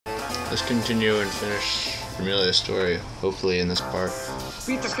let's continue and finish Amelia's story, hopefully in this part.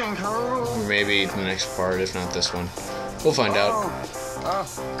 Beat this kangaroo! Or maybe the next part, if not this one. We'll find out.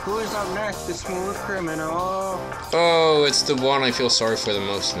 Who is up next? The smooth criminal. Oh, it's the one I feel sorry for the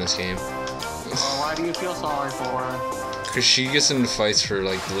most in this game. Why do you feel sorry for her? Because she gets into fights for,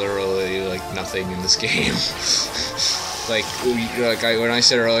 like, literally, like, nothing in this game. When I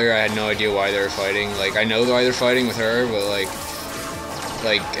said earlier I had no idea why they were fighting. Like, I know why they're fighting with her, but, like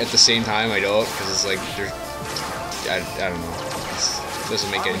at the same time I don't, because it's like, they're... I don't know. It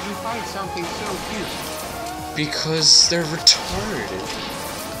doesn't make any... Why would you fight something so cute? Because they're retarded.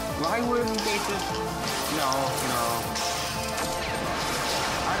 Why wouldn't they just... No.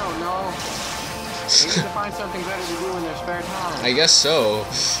 I don't know. They need to find something better to do in their spare time. I guess so.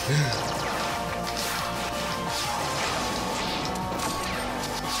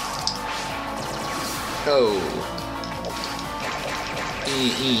 Oh.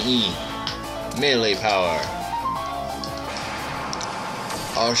 Melee power.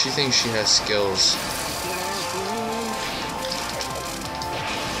 Oh, she thinks she has skills.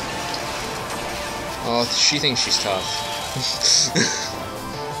 Oh, she thinks she's tough.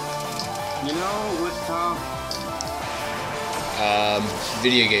 You know what's tough?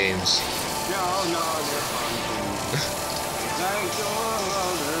 Video games. No, they're fun. Like your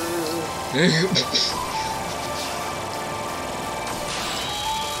mother.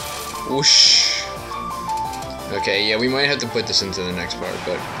 Whoosh. Okay, yeah, we might have to put this into the next part,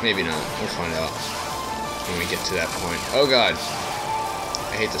 but maybe not. We'll find out when we get to that point. Oh god.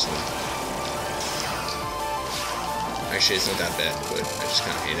 I hate this one. Actually, it's not that bad, but I just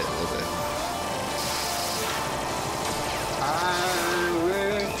kind of hate it a little bit. I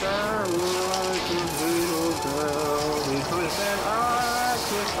wish I was a little girl, because then I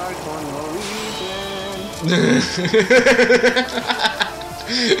could fight for no reason.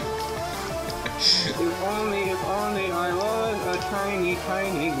 If only I was a tiny,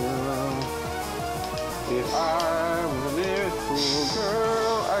 tiny girl. If I was a little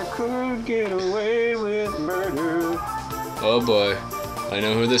girl, I could get away with murder. Oh boy, I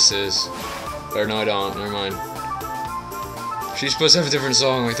know who this is. Or no, I don't. Never mind. She's supposed to have a different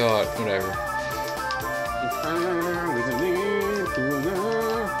song, I thought. Whatever.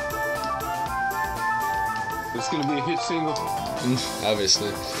 It's gonna be a hit single.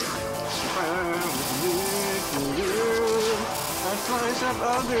 Obviously. I slice up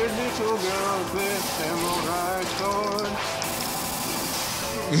other little girls with samurai swords.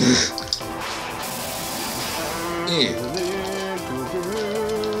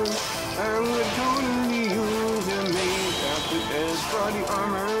 I would totally use a maid outfit as body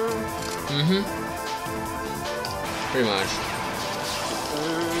armor. Pretty much.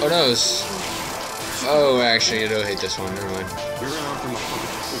 Oh no, oh, actually, I don't hate this one. Never mind.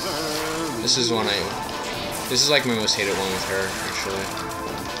 This is one this is like my most hated one with her, actually.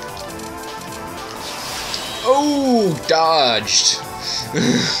 Oh, dodged.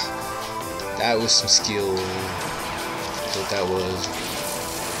 That was some skill. That's what that was.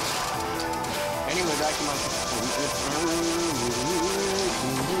 Anyway, back to my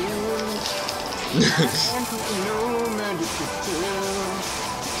no magic system.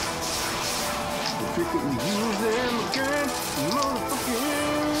 Frequently use them against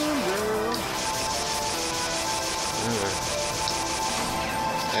motherfucking girl.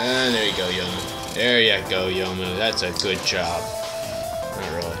 And there you go, Yomo. There you go, Yomo. That's a good job.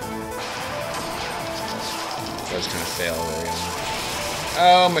 Not really. That was kind of fail there, Yomo.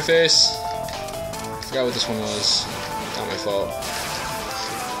 Oh, my face. I forgot what this one was. Not my fault.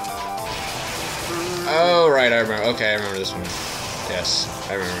 Oh, right, I remember. Okay, I remember this one. Yes,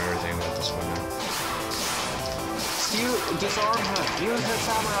 I remember everything about this one now. You disarm her. Use her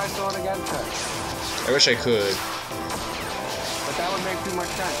samurai sword against her. I wish I could. But that would make too much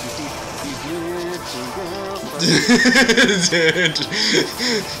sense. You see,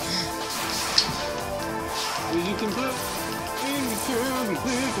 you can put.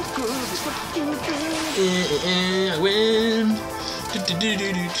 I win.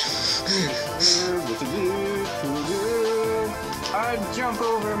 I jump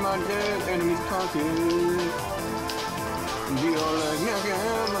over my dead enemy's carcass.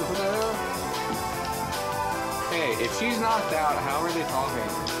 Hey, if she's knocked out, how are they talking?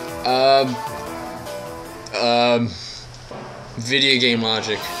 Video game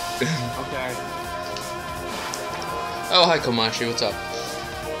logic. Okay. Oh, hi Komachi, what's up?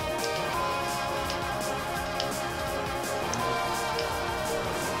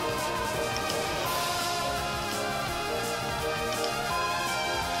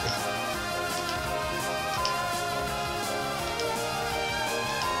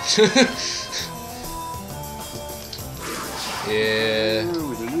 Yeah.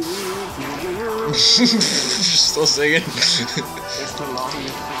 Still singing. It's the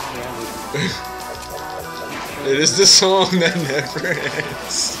longest song ever. It is the song that never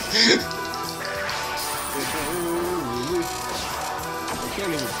ends. I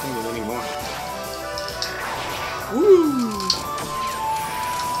can't even sing it anymore. Woo!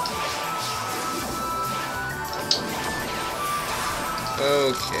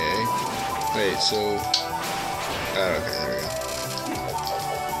 Okay. Wait, so... Oh, okay, there we go.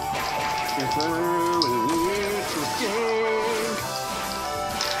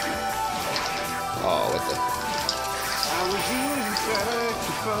 Oh, what the...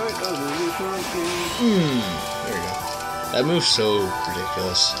 There we go. That move's so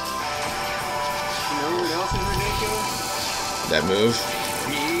ridiculous. You know what else is ridiculous? That move?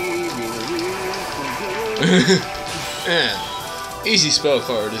 Yeah. Easy spell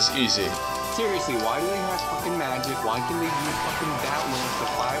card is easy. Seriously, why do they have fucking magic? Why can they use fucking Batwings to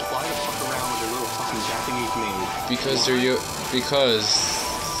fly the fuck around with their little fucking Japanese names? Because they're because.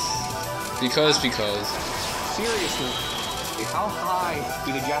 Seriously, how high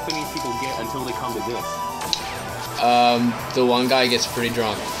do the Japanese people get until they come to this? The one guy gets pretty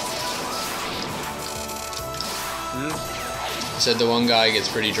drunk. Hmm? I said the one guy gets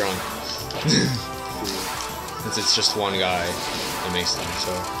pretty drunk. Since it's just one guy that makes them,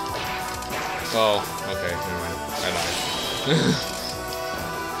 so... Oh, okay, never mind. I lied.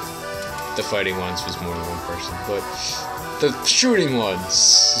 The fighting ones was more than one person, but... The shooting ones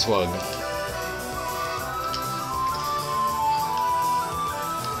is one.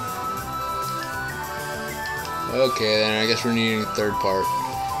 Okay, then I guess we're needing a third part.